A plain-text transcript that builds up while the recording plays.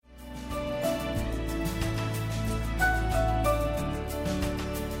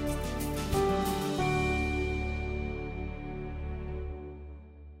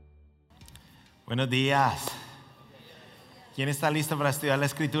Buenos días. ¿Quién está listo para estudiar la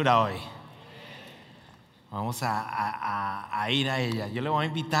escritura hoy? Vamos a ir a ella. Yo le voy a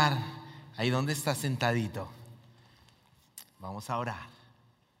invitar ahí donde está sentadito. Vamos a orar.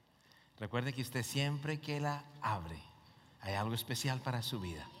 Recuerde que usted siempre que la abre, hay algo especial para su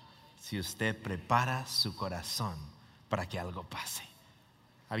vida. Si usted prepara su corazón para que algo pase.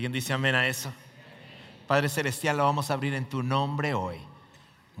 ¿Alguien dice amén a eso? Padre Celestial, lo vamos a abrir en tu nombre hoy,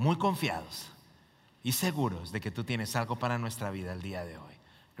 muy confiados y seguros de que tú tienes algo para nuestra vida el día de hoy.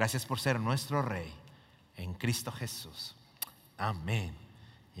 Gracias por ser nuestro Rey en Cristo Jesús. Amén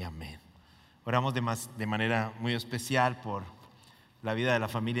y amén. Oramos de manera muy especial por la vida de la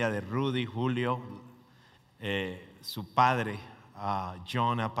familia de Rudy, Julio. Su padre,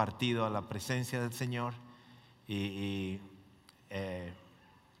 John, ha partido a la presencia del Señor.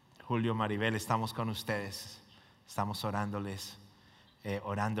 Julio, Maribel, estamos con ustedes. Estamos orándoles,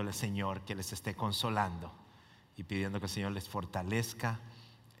 Señor, que les esté consolando y pidiendo que el Señor les fortalezca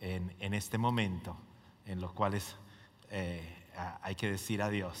en este momento en los cuales hay que decir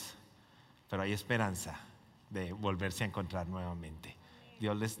adiós, pero hay esperanza de volverse a encontrar nuevamente.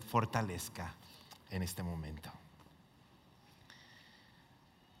 Dios les fortalezca en este momento.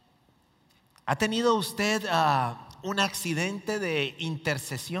 ¿Ha tenido usted un accidente de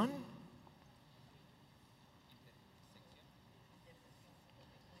intercesión?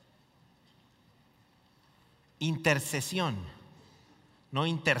 Intercesión, no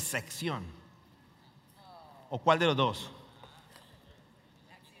intersección. ¿O cuál de los dos?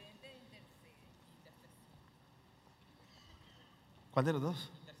 ¿Cuál de los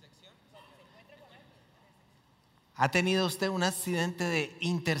dos? ¿Ha tenido usted un accidente de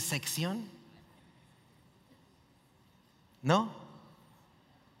intersección? ¿No?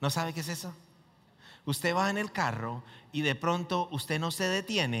 ¿No sabe qué es eso? Usted va en el carro y de pronto usted no se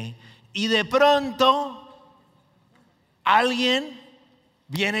detiene y de pronto alguien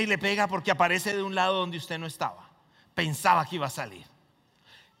viene y le pega porque aparece de un lado donde usted no estaba. Pensaba que iba a salir.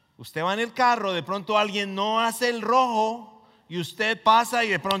 Usted va en el carro, de pronto alguien no hace el rojo y usted pasa y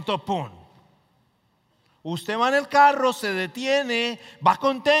de pronto ¡pum! Usted va en el carro, se detiene, va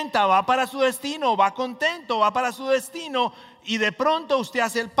contenta, va para su destino, va contento, va para su destino y de pronto usted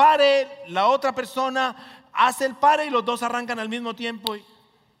hace el pare, la otra persona hace el pare y los dos arrancan al mismo tiempo.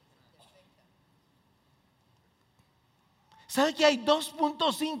 ¿Sabe que hay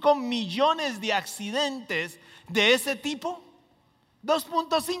 2.5 millones de accidentes de ese tipo?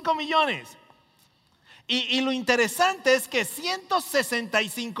 2.5 millones. Y lo interesante es que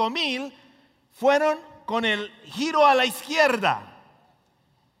 165,000 fueron con el giro a la izquierda.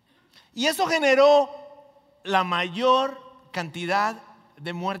 Y eso generó la mayor cantidad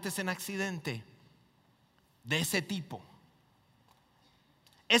de muertes en accidente de ese tipo.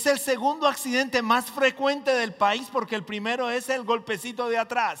 Es el segundo accidente más frecuente del país porque el primero es el golpecito de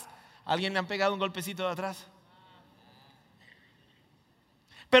atrás. ¿Alguien le han pegado un golpecito de atrás?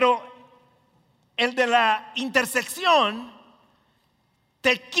 Pero el de la intersección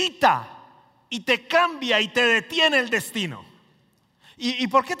te quita y te cambia y te detiene el destino. ¿Y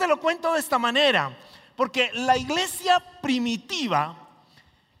por qué te lo cuento de esta manera? Porque la iglesia primitiva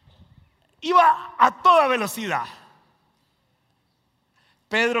iba a toda velocidad.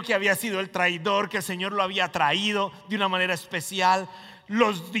 Pedro, que había sido el traidor, que el Señor lo había traído de una manera especial.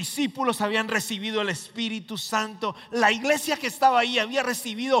 Los discípulos habían recibido el Espíritu Santo. La iglesia que estaba ahí había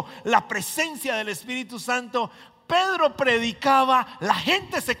recibido la presencia del Espíritu Santo. Pedro predicaba, la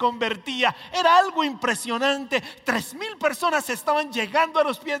gente se convertía, era algo impresionante. 3,000 personas estaban llegando a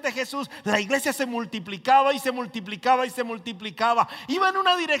los pies de Jesús. La iglesia se multiplicaba y se multiplicaba y se multiplicaba. Iba en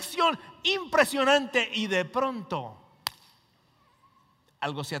una dirección impresionante y de pronto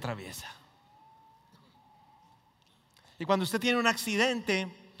algo se atraviesa. Y cuando usted tiene un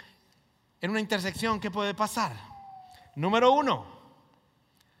accidente en una intersección, ¿qué puede pasar? Número 1,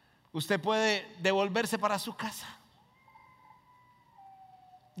 usted puede devolverse para su casa.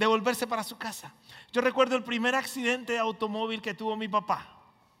 Devolverse para su casa. Yo recuerdo el primer accidente de automóvil que tuvo mi papá.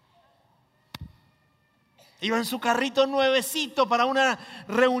 Iba en su carrito nuevecito para una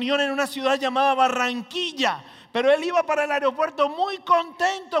reunión en una ciudad llamada Barranquilla. Pero él iba para el aeropuerto muy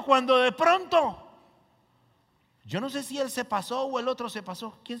contento cuando de pronto, yo no sé si él se pasó o el otro se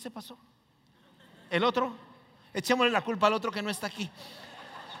pasó. ¿Quién se pasó? ¿El otro? Echémosle la culpa al otro que no está aquí.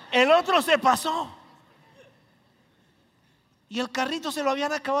 El otro se pasó. Y el carrito se lo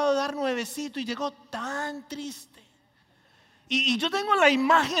habían acabado de dar nuevecito y llegó tan triste. Y yo tengo la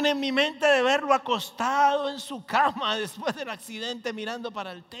imagen en mi mente de verlo acostado en su cama después del accidente mirando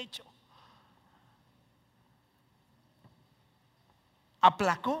para el techo.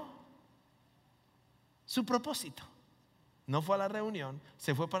 Aplacó su propósito. No fue a la reunión,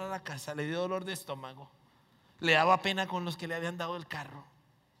 se fue para la casa, le dio dolor de estómago, le daba pena con los que le habían dado el carro.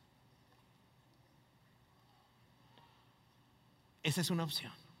 Esa es una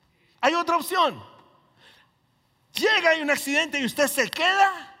opción. Hay otra opción. Llega y un accidente y usted se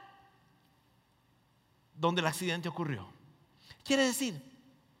queda donde el accidente ocurrió. Quiere decir,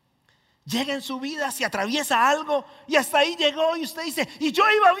 llega en su vida, se atraviesa algo y hasta ahí llegó y usted dice, y yo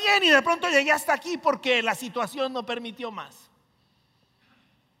iba bien y de pronto llegué hasta aquí porque la situación no permitió más.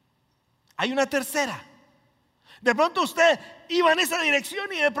 Hay una tercera. De pronto usted iba en esa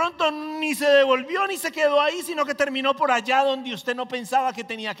dirección y de pronto ni se devolvió ni se quedó ahí, sino que terminó por allá donde usted no pensaba que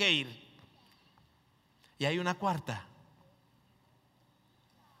tenía que ir. Y hay una cuarta.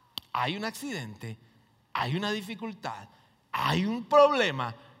 Hay un accidente, hay una dificultad, hay un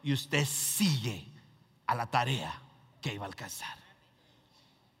problema y usted sigue a la tarea que iba a alcanzar.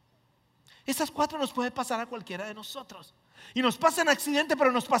 Esas cuatro nos puede pasar a cualquiera de nosotros. Y nos pasa en accidente,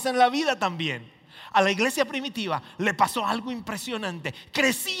 pero nos pasa en la vida también. A la iglesia primitiva le pasó algo impresionante.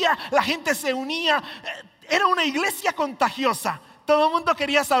 Crecía, la gente se unía, era una iglesia contagiosa. Todo el mundo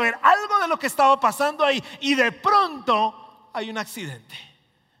quería saber algo de lo que estaba pasando ahí. Y de pronto hay un accidente.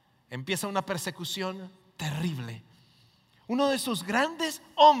 Empieza una persecución terrible. Uno de sus grandes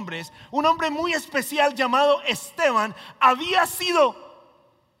hombres, un hombre muy especial llamado Esteban, había sido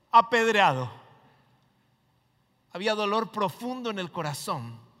apedreado. Había dolor profundo en el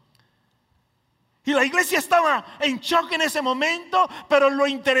corazón. Y la iglesia estaba en shock en ese momento, pero lo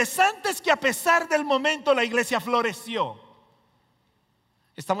interesante es que a pesar del momento la iglesia floreció.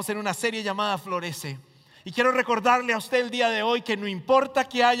 Estamos en una serie llamada Florece. Y quiero recordarle a usted el día de hoy que no importa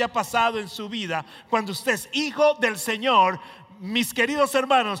qué haya pasado en su vida, cuando usted es hijo del Señor, mis queridos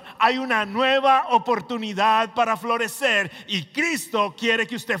hermanos, hay una nueva oportunidad para florecer y Cristo quiere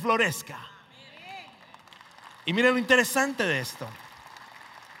que usted florezca. Y miren lo interesante de esto.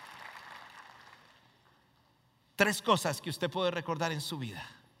 3 cosas que usted puede recordar en su vida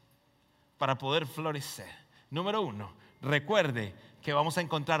para poder florecer. Número 1, recuerde que vamos a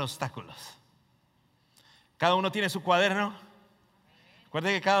encontrar obstáculos. Cada uno tiene su cuaderno.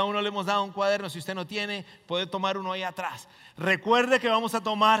 Recuerde que cada uno le hemos dado un cuaderno. Si usted no tiene, puede tomar uno ahí atrás. Recuerde que vamos a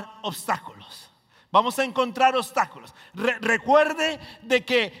tomar obstáculos. Vamos a encontrar obstáculos. Recuerde de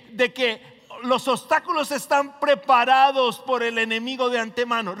que los obstáculos están preparados por el enemigo de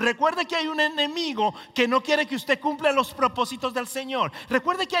antemano. Recuerde que hay un enemigo que no quiere que usted cumpla los propósitos del Señor.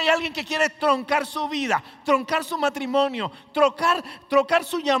 Recuerde que hay alguien que quiere troncar su vida, troncar su matrimonio, trocar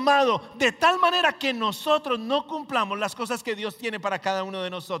su llamado, de tal manera que nosotros no cumplamos las cosas que Dios tiene para cada uno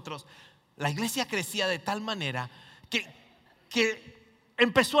de nosotros. La iglesia crecía de tal manera que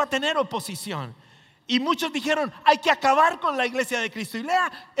empezó a tener oposición. Y muchos dijeron, hay que acabar con la iglesia de Cristo. Y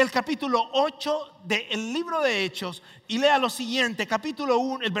lea el capítulo 8 del libro de Hechos y lea lo siguiente. Capítulo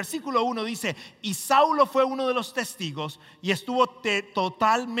 1, el versículo 1 dice, y Saulo fue uno de los testigos y estuvo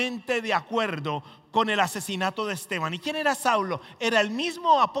totalmente de acuerdo con el asesinato de Esteban. ¿Y quién era Saulo? Era el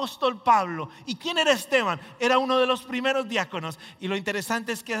mismo apóstol Pablo. ¿Y quién era Esteban? Era uno de los primeros diáconos. Y lo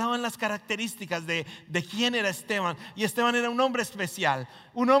interesante es que daban las características de quién era Esteban. Y Esteban era un hombre especial,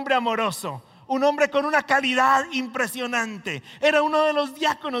 un hombre amoroso, un hombre con una calidad impresionante. Era uno de los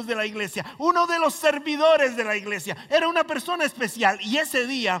diáconos de la iglesia, uno de los servidores de la iglesia. Era una persona especial. Y ese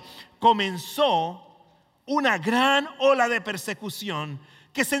día comenzó una gran ola de persecución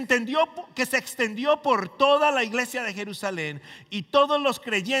que se extendió por toda la iglesia de Jerusalén. Y todos los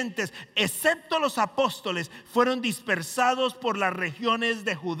creyentes, excepto los apóstoles, fueron dispersados por las regiones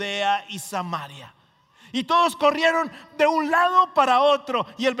de Judea y Samaria. Y todos corrieron de un lado para otro.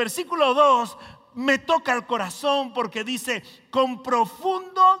 Y el versículo 2 me toca el corazón porque dice, con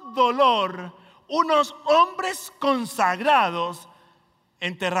profundo dolor, unos hombres consagrados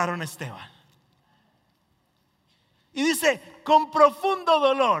enterraron a Esteban. Y dice, con profundo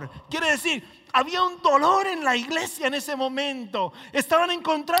dolor. Quiere decir, había un dolor en la iglesia en ese momento. Estaban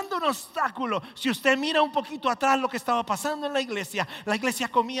encontrando un obstáculo. Si usted mira un poquito atrás lo que estaba pasando en la iglesia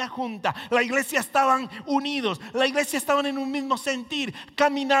comía junta, la iglesia estaban unidos, la iglesia estaban en un mismo sentir,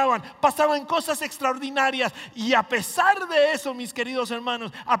 caminaban, pasaban cosas extraordinarias. Y a pesar de eso, mis queridos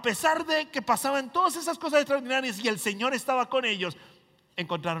hermanos, a pesar de que pasaban todas esas cosas extraordinarias y el Señor estaba con ellos,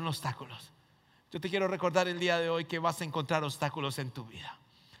 encontraron obstáculos. Yo te quiero recordar el día de hoy que vas a encontrar obstáculos en tu vida.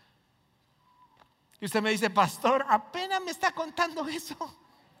 Y usted me dice, pastor, apenas me está contando eso.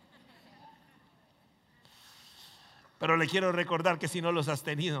 Pero le quiero recordar que si no los has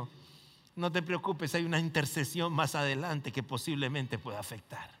tenido, no te preocupes, hay una intercesión más adelante que posiblemente pueda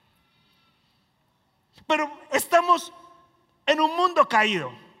afectar. Pero estamos en un mundo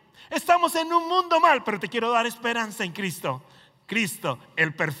caído. Estamos en un mundo mal, pero te quiero dar esperanza en Cristo. Cristo,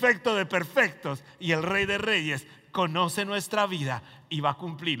 el perfecto de perfectos y el Rey de reyes, conoce nuestra vida y va a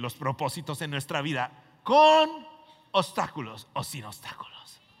cumplir los propósitos en nuestra vida con obstáculos o sin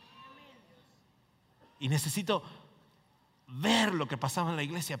obstáculos. Y necesito ver lo que pasaba en la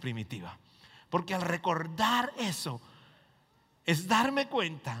iglesia primitiva, porque al recordar eso es darme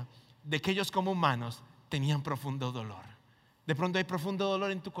cuenta de que ellos como humanos tenían profundo dolor. De pronto hay profundo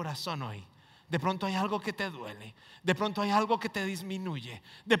dolor en tu corazón hoy. De pronto hay algo que te duele. De pronto hay algo que te disminuye.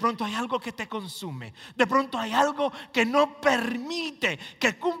 De pronto hay algo que te consume. De pronto hay algo que no permite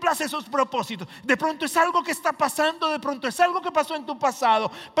que cumplas esos propósitos. De pronto es algo que está pasando. De pronto es algo que pasó en tu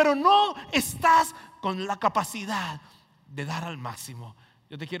pasado. Pero no estás con la capacidad de dar al máximo.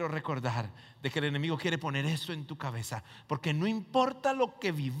 Yo te quiero recordar de que el enemigo quiere poner eso en tu cabeza, porque no importa lo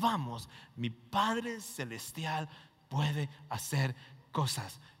que vivamos, mi Padre Celestial puede hacer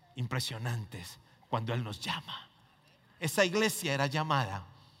cosas impresionantes cuando Él nos llama. Esa iglesia era llamada,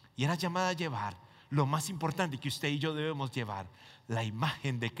 y era llamada a llevar lo más importante que usted y yo debemos llevar: la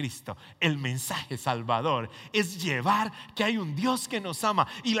imagen de Cristo. El mensaje salvador es llevar que hay un Dios que nos ama,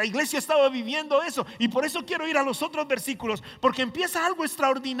 y la iglesia estaba viviendo eso. Y por eso quiero ir a los otros versículos, porque empieza algo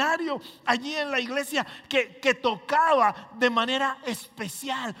extraordinario allí en la iglesia que tocaba de manera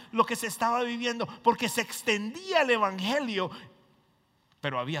especial lo que se estaba viviendo, porque se extendía el evangelio,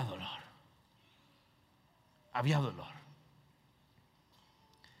 pero había dolor. Había dolor.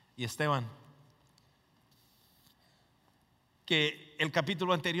 Y Esteban, que el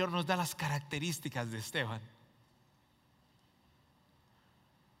capítulo anterior nos da las características de Esteban.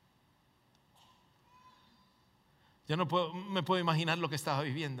 Yo no me puedo imaginar lo que estaba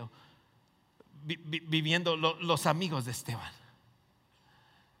viviendo los amigos de Esteban,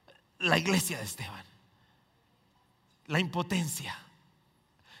 la iglesia de Esteban, la impotencia.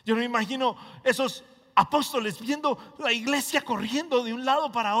 Yo no me imagino esos apóstoles viendo la iglesia corriendo de un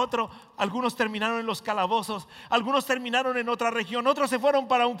lado para otro. Algunos terminaron en los calabozos, algunos terminaron en otra región, otros se fueron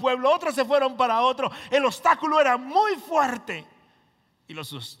para un pueblo, otros se fueron para otro. El obstáculo era muy fuerte, y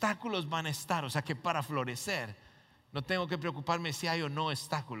los obstáculos van a estar. O sea que para florecer no tengo que preocuparme si hay o no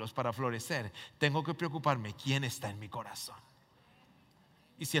obstáculos. Para florecer tengo que preocuparme quién está en mi corazón.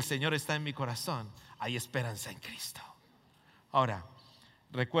 Y si el Señor está en mi corazón, hay esperanza en Cristo. Ahora,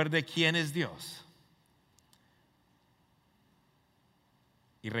 recuerde quién es Dios.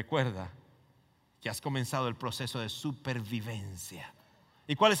 Y recuerda que has comenzado el proceso de supervivencia.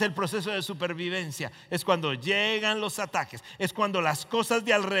 ¿Y cuál es el proceso de supervivencia? Es cuando llegan los ataques, es cuando las cosas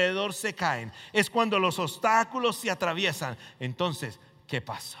de alrededor se caen, es cuando los obstáculos se atraviesan. Entonces, ¿qué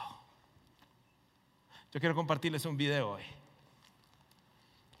pasó? Yo quiero compartirles un video hoy.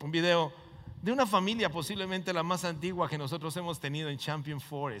 Un video de una familia posiblemente la más antigua que nosotros hemos tenido en Champion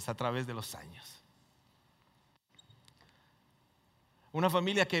Forest a través de los años. Una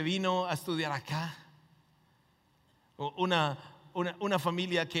familia que vino a estudiar acá. Una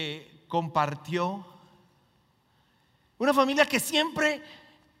familia que compartió. Una familia que siempre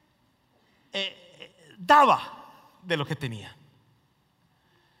daba de lo que tenía.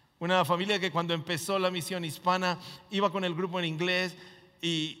 Una familia que cuando empezó la misión hispana iba con el grupo en inglés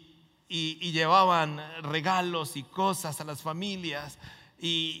y llevaban regalos y cosas a las familias.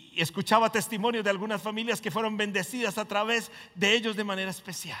 Y escuchaba testimonios de algunas familias que fueron bendecidas a través de ellos de manera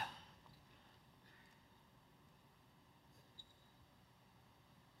especial.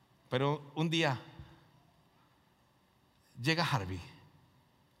 Pero un día llega Harvey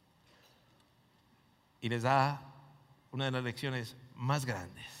y les da una de las lecciones más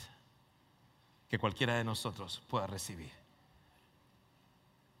grandes que cualquiera de nosotros pueda recibir.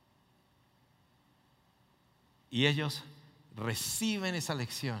 Y ellos reciben esa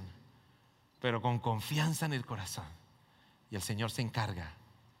lección, pero con confianza en el corazón. Y el Señor se encarga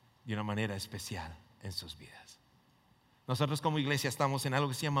de una manera especial en sus vidas. Nosotros como iglesia estamos en algo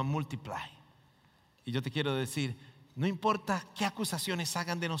que se llama Multiply. Y yo te quiero decir, no importa qué acusaciones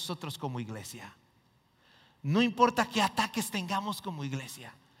hagan de nosotros como iglesia, no importa qué ataques tengamos como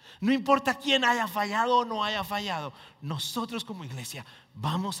iglesia, no importa quién haya fallado o no haya fallado, nosotros como iglesia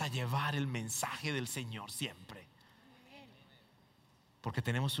vamos a llevar el mensaje del Señor siempre, porque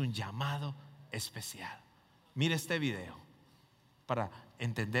tenemos un llamado especial. Mire este video para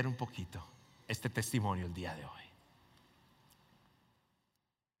entender un poquito este testimonio el día de hoy.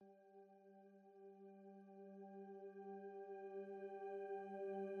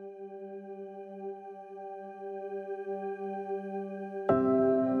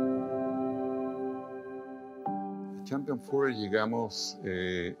 Champion Forest llegamos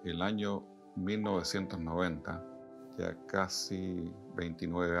el año 1990, ya casi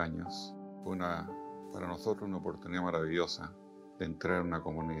 29 años. Fue para nosotros una oportunidad maravillosa de entrar en una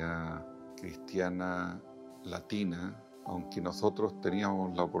comunidad cristiana latina, aunque nosotros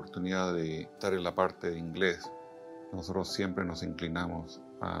teníamos la oportunidad de estar en la parte de inglés. Nosotros siempre nos inclinamos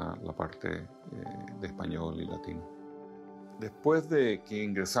a la parte de español y latino. Después de que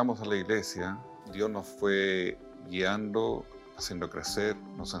ingresamos a la iglesia, Dios nos fue guiando, haciendo crecer,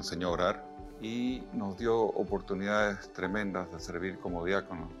 nos enseñó a orar y nos dio oportunidades tremendas de servir como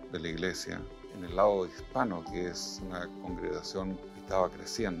diácono de la iglesia en el lado hispano, que es una congregación que estaba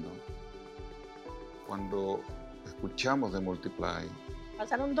creciendo. Cuando escuchamos de Multiply,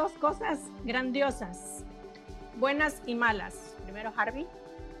 pasaron dos cosas grandiosas, buenas y malas. Primero, Harvey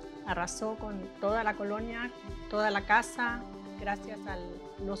arrasó con toda la colonia, toda la casa, gracias a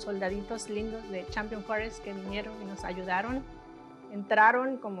los soldaditos lindos de Champion Forest que vinieron y nos ayudaron.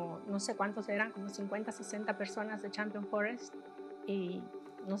 Entraron como, no sé cuántos eran, como 50, 60 personas de Champion Forest y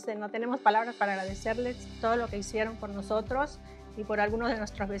no sé, no tenemos palabras para agradecerles todo lo que hicieron por nosotros y por algunos de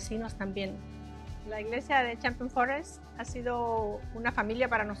nuestros vecinos también. La iglesia de Champion Forest ha sido una familia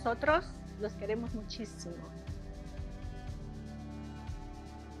para nosotros, los queremos muchísimo.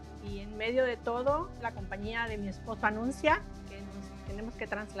 Y en medio de todo, la compañía de mi esposo anuncia que nos tenemos que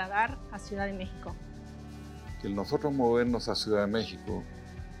trasladar a Ciudad de México. El nosotros movernos a Ciudad de México,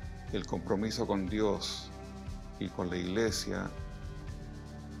 el compromiso con Dios y con la iglesia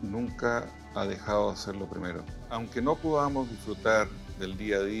nunca ha dejado de ser lo primero. Aunque no podamos disfrutar del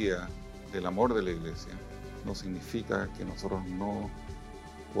día a día del amor de la iglesia, no significa que nosotros no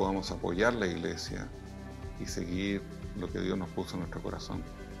podamos apoyar la iglesia y seguir lo que Dios nos puso en nuestro corazón.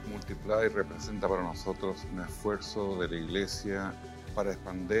 Multiply representa para nosotros un esfuerzo de la iglesia para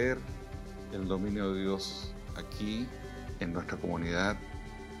expandir el dominio de Dios aquí en nuestra comunidad.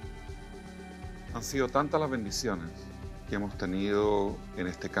 Han sido tantas las bendiciones que hemos tenido en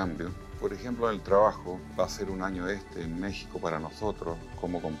este cambio. Por ejemplo, en el trabajo, va a ser un año en México para nosotros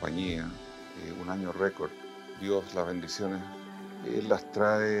como compañía, un año récord. Dios, las bendiciones, Él las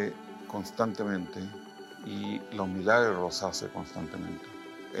trae constantemente y los milagros los hace constantemente.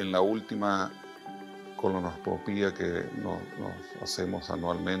 En la última colonoscopía que nos hacemos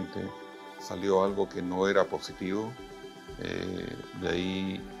anualmente, salió algo que no era positivo. De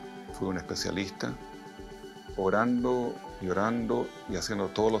ahí fui un especialista, orando y orando y haciendo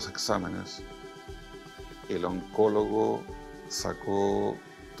todos los exámenes. El oncólogo sacó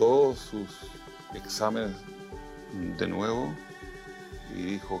todos sus exámenes de nuevo y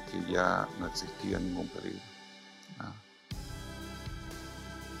dijo que ya no existía ningún peligro. Nada.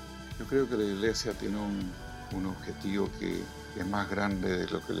 Yo creo que la iglesia tiene un objetivo que es más grande de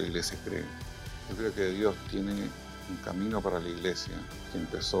lo que la iglesia cree. Yo creo que Dios tiene un camino para la iglesia que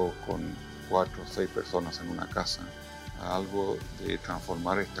empezó con 4 o 6 personas en una casa, a algo de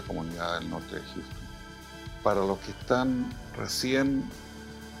transformar esta comunidad del norte de Houston. Para los que están recién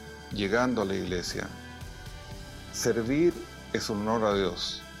llegando a la iglesia, servir es un honor a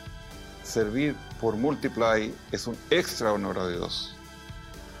Dios. Servir por Multiply es un extra honor a Dios,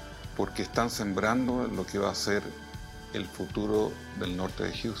 porque están sembrando lo que va a ser el futuro del norte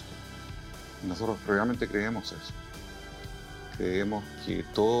de Houston. Y nosotros realmente creemos eso. Creemos que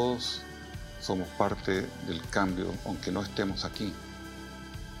todos somos parte del cambio, aunque no estemos aquí.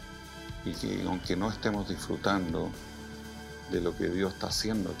 Y que aunque no estemos disfrutando de lo que Dios está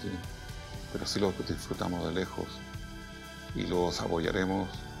haciendo aquí, pero sí lo disfrutamos de lejos. Y los apoyaremos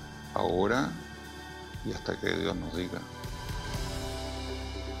ahora y hasta que Dios nos diga.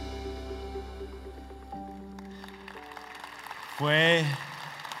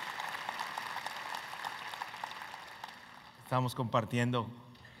 Estábamos compartiendo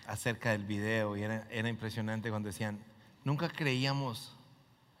acerca del video y era impresionante cuando decían, nunca creíamos,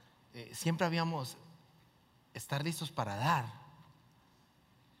 siempre habíamos estar listos para dar,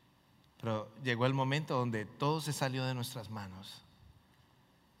 pero llegó el momento donde todo se salió de nuestras manos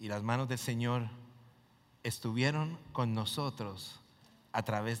y las manos del Señor estuvieron con nosotros a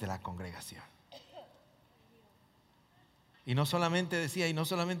través de la congregación. Y no solamente decía, y no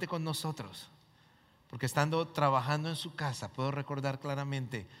solamente con nosotros, porque estando trabajando en su casa, puedo recordar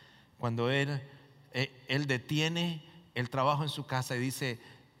claramente cuando él detiene el trabajo en su casa y dice,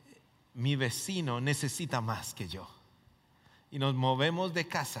 mi vecino necesita más que yo. Y nos movemos de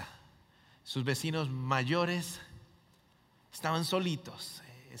casa. Sus vecinos mayores estaban solitos.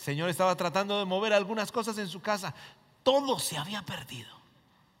 El Señor estaba tratando de mover algunas cosas en su casa. Todo se había perdido.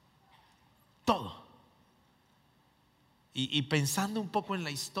 Todo. Y pensando un poco en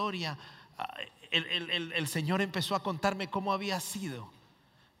la historia, el Señor empezó a contarme cómo había sido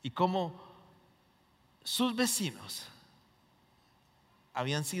y cómo sus vecinos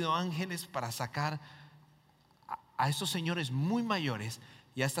habían sido ángeles para sacar a esos señores muy mayores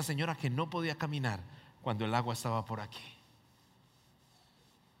y a esta señora que no podía caminar cuando el agua estaba por aquí.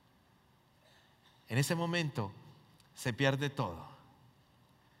 En ese momento se pierde todo.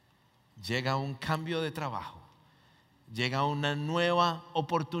 Llega un cambio de trabajo, llega una nueva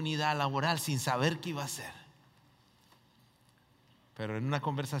oportunidad laboral sin saber qué iba a hacer. Pero en una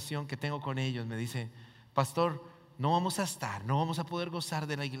conversación que tengo con ellos me dice: pastor, no vamos a poder gozar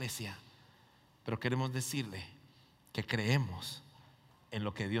de la iglesia, pero queremos decirle que creemos en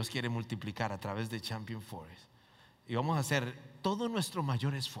lo que Dios quiere multiplicar a través de Champion Forest y vamos a hacer todo nuestro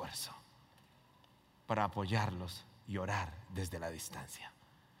mayor esfuerzo para apoyarlos y orar desde la distancia.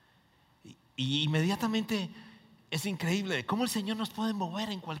 Y inmediatamente es increíble cómo el Señor nos puede mover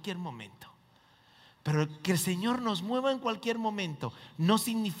en cualquier momento. Pero que el Señor nos mueva en cualquier momento no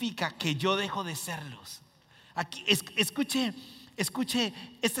significa que yo dejo de ser luz. Aquí, escuche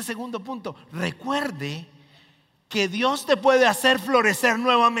este segundo punto. Recuerde que Dios te puede hacer florecer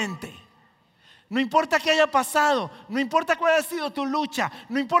nuevamente. No importa qué haya pasado, no importa cuál haya sido tu lucha,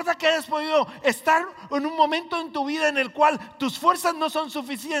 no importa que hayas podido estar en un momento en tu vida en el cual tus fuerzas no son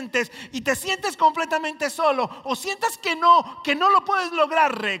suficientes y te sientes completamente solo o sientas que no lo puedes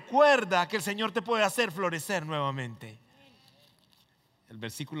lograr. Recuerda que el Señor te puede hacer florecer nuevamente. El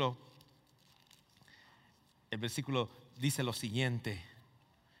versículo dice lo siguiente: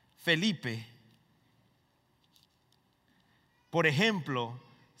 Felipe, por ejemplo,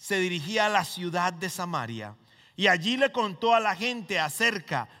 se dirigía a la ciudad de Samaria y allí le contó a la gente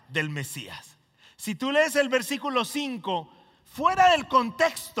acerca del Mesías. Si tú lees el versículo 5 fuera del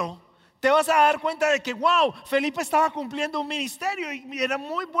contexto, te vas a dar cuenta de que Felipe estaba cumpliendo un ministerio y era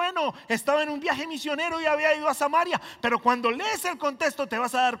muy bueno, estaba en un viaje misionero y había ido a Samaria. Pero cuando lees el contexto te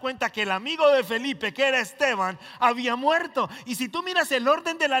vas a dar cuenta que el amigo de Felipe, que era Esteban, había muerto. Y si tú miras el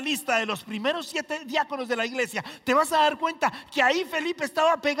orden de la lista de los primeros 7 diáconos de la iglesia, te vas a dar cuenta que ahí Felipe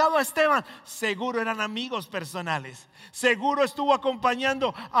estaba pegado a Esteban. Seguro eran amigos personales, seguro estuvo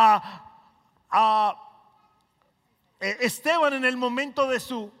acompañando a Esteban en el momento de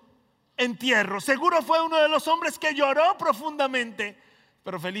su entierro. Seguro fue uno de los hombres que lloró profundamente.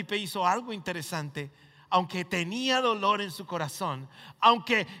 Pero Felipe hizo algo interesante. Aunque tenía dolor en su corazón,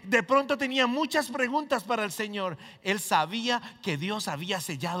 aunque de pronto tenía muchas preguntas para el Señor, él sabía que Dios había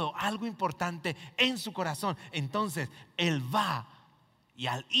sellado algo importante en su corazón. Entonces él va y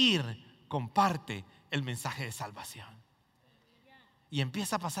al ir comparte el mensaje de salvación. Y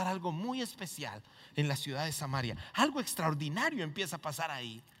empieza a pasar algo muy especial en la ciudad de Samaria. Algo extraordinario empieza a pasar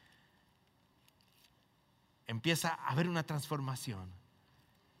ahí. Empieza a haber una transformación.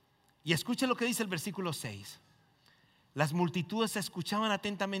 Y escuche lo que dice el versículo 6. Las multitudes escuchaban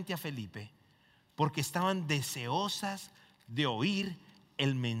atentamente a Felipe porque estaban deseosas de oír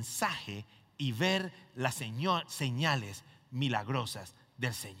el mensaje y ver las señales milagrosas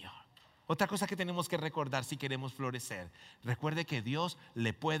del Señor. Otra cosa que tenemos que recordar si queremos florecer: recuerde que Dios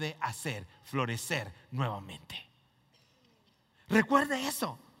le puede hacer florecer nuevamente. Recuerde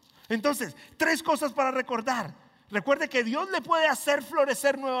eso. Entonces, 3 cosas para recordar. Recuerde que Dios le puede hacer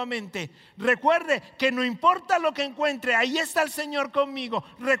florecer nuevamente. Recuerde que no importa lo que encuentre, ahí está el Señor conmigo.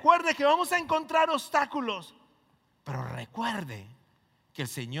 Recuerde que vamos a encontrar obstáculos, pero recuerde que el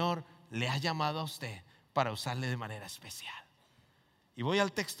Señor le ha llamado a usted para usarle de manera especial. Y voy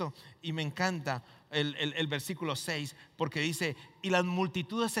al texto y me encanta el versículo 6 porque dice: y las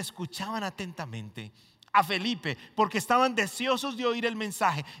multitudes escuchaban atentamente a Felipe porque estaban deseosos de oír el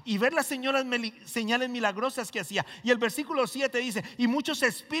mensaje y ver las señales milagrosas que hacía. Y el versículo 7 dice: y muchos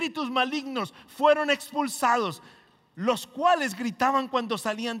espíritus malignos fueron expulsados, los cuales gritaban cuando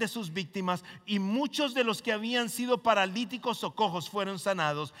salían de sus víctimas, y muchos de los que habían sido paralíticos o cojos fueron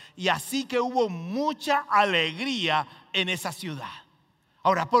sanados. Y así que hubo mucha alegría en esa ciudad.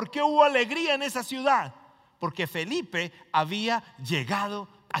 Ahora, ¿por qué hubo alegría en esa ciudad? Porque Felipe había llegado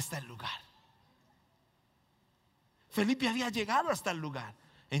hasta el lugar. Felipe había llegado hasta el lugar.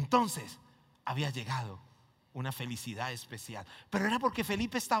 Entonces había llegado una felicidad especial. ¿Pero era porque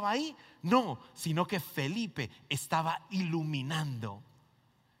Felipe estaba ahí? No, sino que Felipe estaba iluminando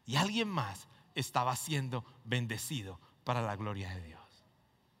y alguien más estaba siendo bendecido para la gloria de Dios.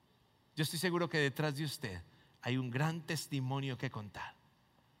 Yo estoy seguro que detrás de usted hay un gran testimonio que contar.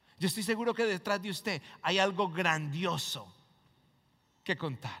 Yo estoy seguro que detrás de usted hay algo grandioso que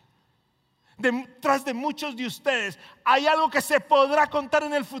contar. Detrás de muchos de ustedes hay algo que se podrá contar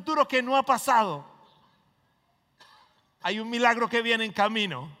en el futuro que no ha pasado. Hay un milagro que viene en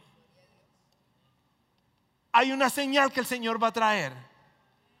camino. Hay una señal que el Señor va a traer.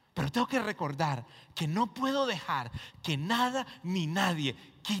 Pero tengo que recordar que no puedo dejar que nada ni nadie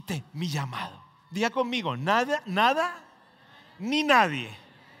quite mi llamado. Diga conmigo, nada ni nadie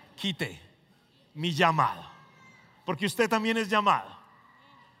quite mi llamado. Porque usted también es llamado.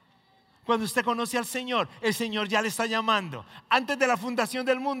 Cuando usted conoce al Señor, el Señor ya le está llamando. Antes de la fundación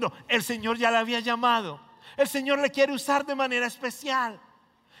del mundo, el Señor ya le había llamado. El Señor le quiere usar de manera especial.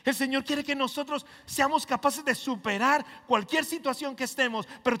 El Señor quiere que nosotros seamos capaces de superar cualquier situación que estemos,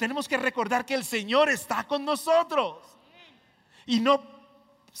 pero tenemos que recordar que el Señor está con nosotros. Y no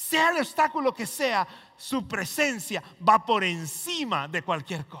sea el obstáculo que sea, su presencia va por encima de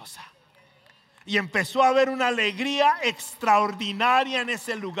cualquier cosa. Y empezó a haber una alegría extraordinaria en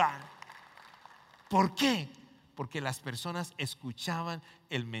ese lugar. ¿Por qué? Porque las personas escuchaban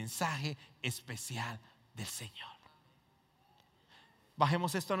el mensaje especial del Señor.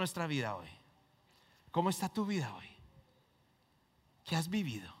 Bajemos esto a nuestra vida hoy. ¿Cómo está tu vida hoy? ¿Qué has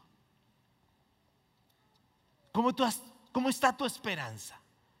vivido? ¿Cómo está tu esperanza?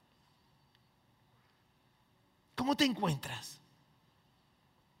 ¿Cómo te encuentras?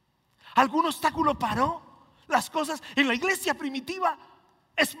 ¿Algún obstáculo paró las cosas? En la iglesia primitiva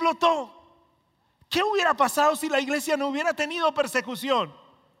explotó. ¿Qué hubiera pasado si la iglesia no hubiera tenido persecución?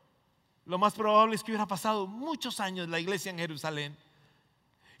 Lo más probable es que hubiera pasado muchos años la iglesia en Jerusalén.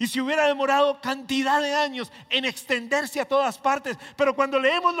 Y se hubiera demorado cantidad de años en extenderse a todas partes. Pero cuando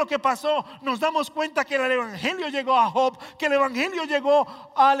leemos lo que pasó, nos damos cuenta que el evangelio llegó a Job, que el evangelio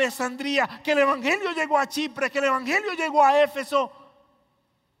llegó a Alejandría, que el evangelio llegó a Chipre, que el evangelio llegó a Éfeso.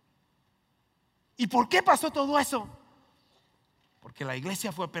 ¿Y por qué pasó todo eso? Porque la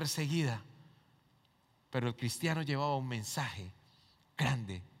iglesia fue perseguida, pero el cristiano llevaba un mensaje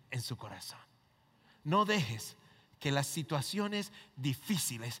grande en su corazón. No dejes que las situaciones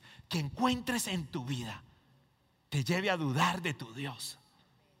difíciles que encuentres en tu vida te lleve a dudar de tu Dios.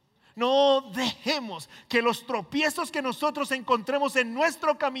 No dejemos que los tropiezos que nosotros encontremos en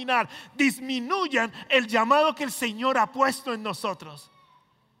nuestro caminar disminuyan el llamado que el Señor ha puesto en nosotros.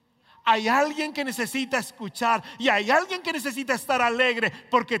 Hay alguien que necesita escuchar y hay alguien que necesita estar alegre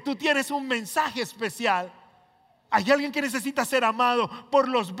porque tú tienes un mensaje especial. Hay alguien que necesita ser amado por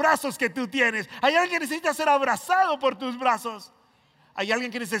los brazos que tú tienes. Hay alguien que necesita ser abrazado por tus brazos. Hay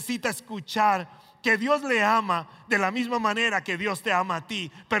alguien que necesita escuchar que Dios le ama de la misma manera que Dios te ama a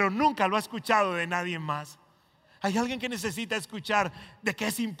ti, pero nunca lo ha escuchado de nadie más. Hay alguien que necesita escuchar de que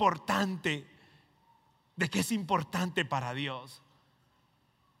es importante para Dios.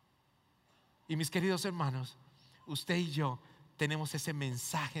 Y mis queridos hermanos, usted y yo tenemos ese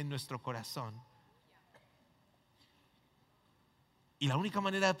mensaje en nuestro corazón. Y la única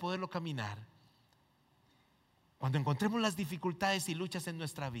manera de poderlo caminar, cuando encontremos las dificultades y luchas en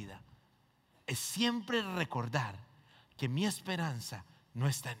nuestra vida, es siempre recordar que mi esperanza no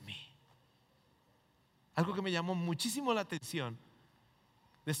está en mí. Algo que me llamó muchísimo la atención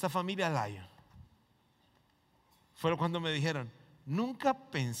de esta familia Lyon fue cuando me dijeron: nunca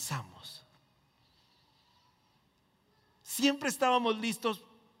pensamos, siempre estábamos listos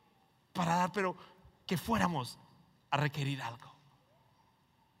para dar, pero que fuéramos a requerir algo.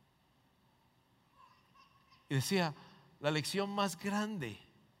 Y decía, la lección más grande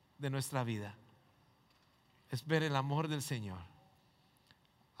de nuestra vida es ver el amor del Señor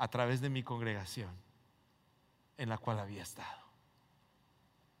a través de mi congregación en la cual había estado.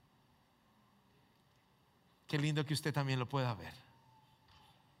 Qué lindo que usted también lo pueda ver.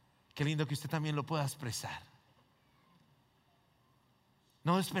 Qué lindo que usted también lo pueda expresar.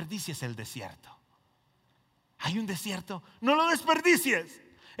 No desperdicies el desierto. Hay un desierto, no lo desperdicies.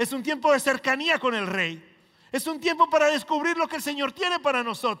 Es un tiempo de cercanía con el Rey. Es un tiempo para descubrir lo que el Señor tiene para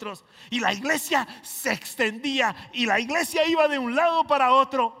nosotros. Y la iglesia se extendía y la iglesia iba de un lado para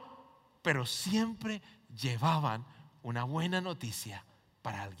otro, pero siempre llevaban una buena noticia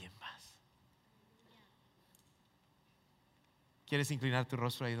para alguien más. ¿Quieres inclinar tu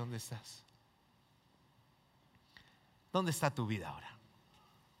rostro ahí donde estás? ¿Dónde está tu vida ahora?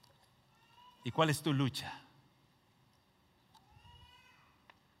 ¿Y cuál es tu lucha?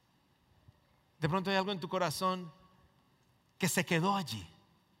 De pronto hay algo en tu corazón que se quedó allí,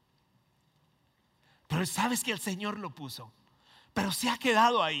 pero sabes que el Señor lo puso, pero se ha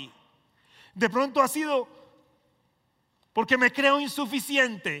quedado ahí. De pronto ha sido porque me creo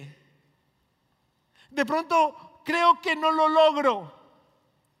insuficiente. De pronto creo que no lo logro.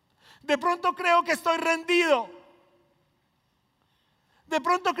 De pronto creo que estoy rendido. De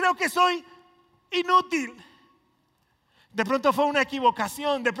pronto creo que soy inútil. De pronto fue una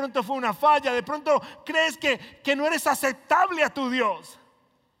equivocación, de pronto fue una falla, de pronto crees que no eres aceptable a tu Dios.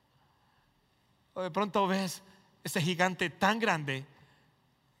 O de pronto ves ese gigante tan grande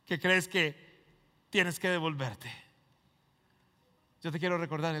que crees que tienes que devolverte. Yo te quiero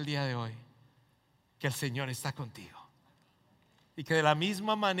recordar el día de hoy que el Señor está contigo y que de la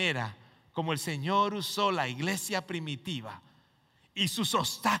misma manera como el Señor usó la iglesia primitiva y sus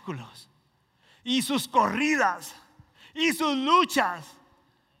obstáculos y sus corridas y sus luchas,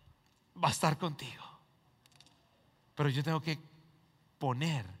 va a estar contigo. Pero yo tengo que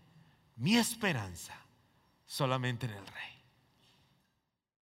poner mi esperanza solamente en el Rey.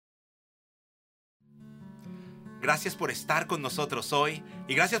 Gracias por estar con nosotros hoy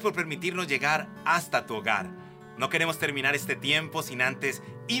y gracias por permitirnos llegar hasta tu hogar. No queremos terminar este tiempo sin antes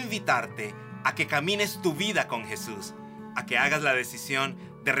invitarte a que camines tu vida con Jesús, a que hagas la decisión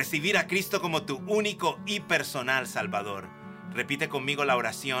de recibir a Cristo como tu único y personal Salvador. Repite conmigo la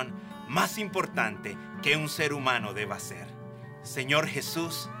oración más importante que un ser humano deba hacer. Señor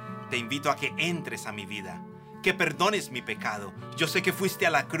Jesús, te invito a que entres a mi vida, que perdones mi pecado. Yo sé que fuiste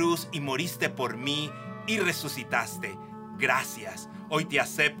a la cruz y moriste por mí y resucitaste. Gracias. Hoy te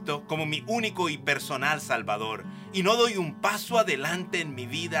acepto como mi único y personal Salvador y no doy un paso adelante en mi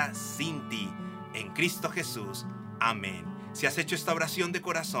vida sin ti. En Cristo Jesús. Amén. Si has hecho esta oración de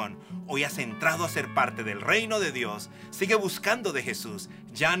corazón, hoy has entrado a ser parte del reino de Dios. Sigue buscando de Jesús.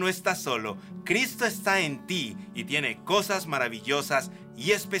 Ya no estás solo. Cristo está en ti y tiene cosas maravillosas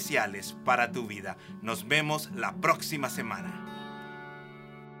y especiales para tu vida. Nos vemos la próxima semana.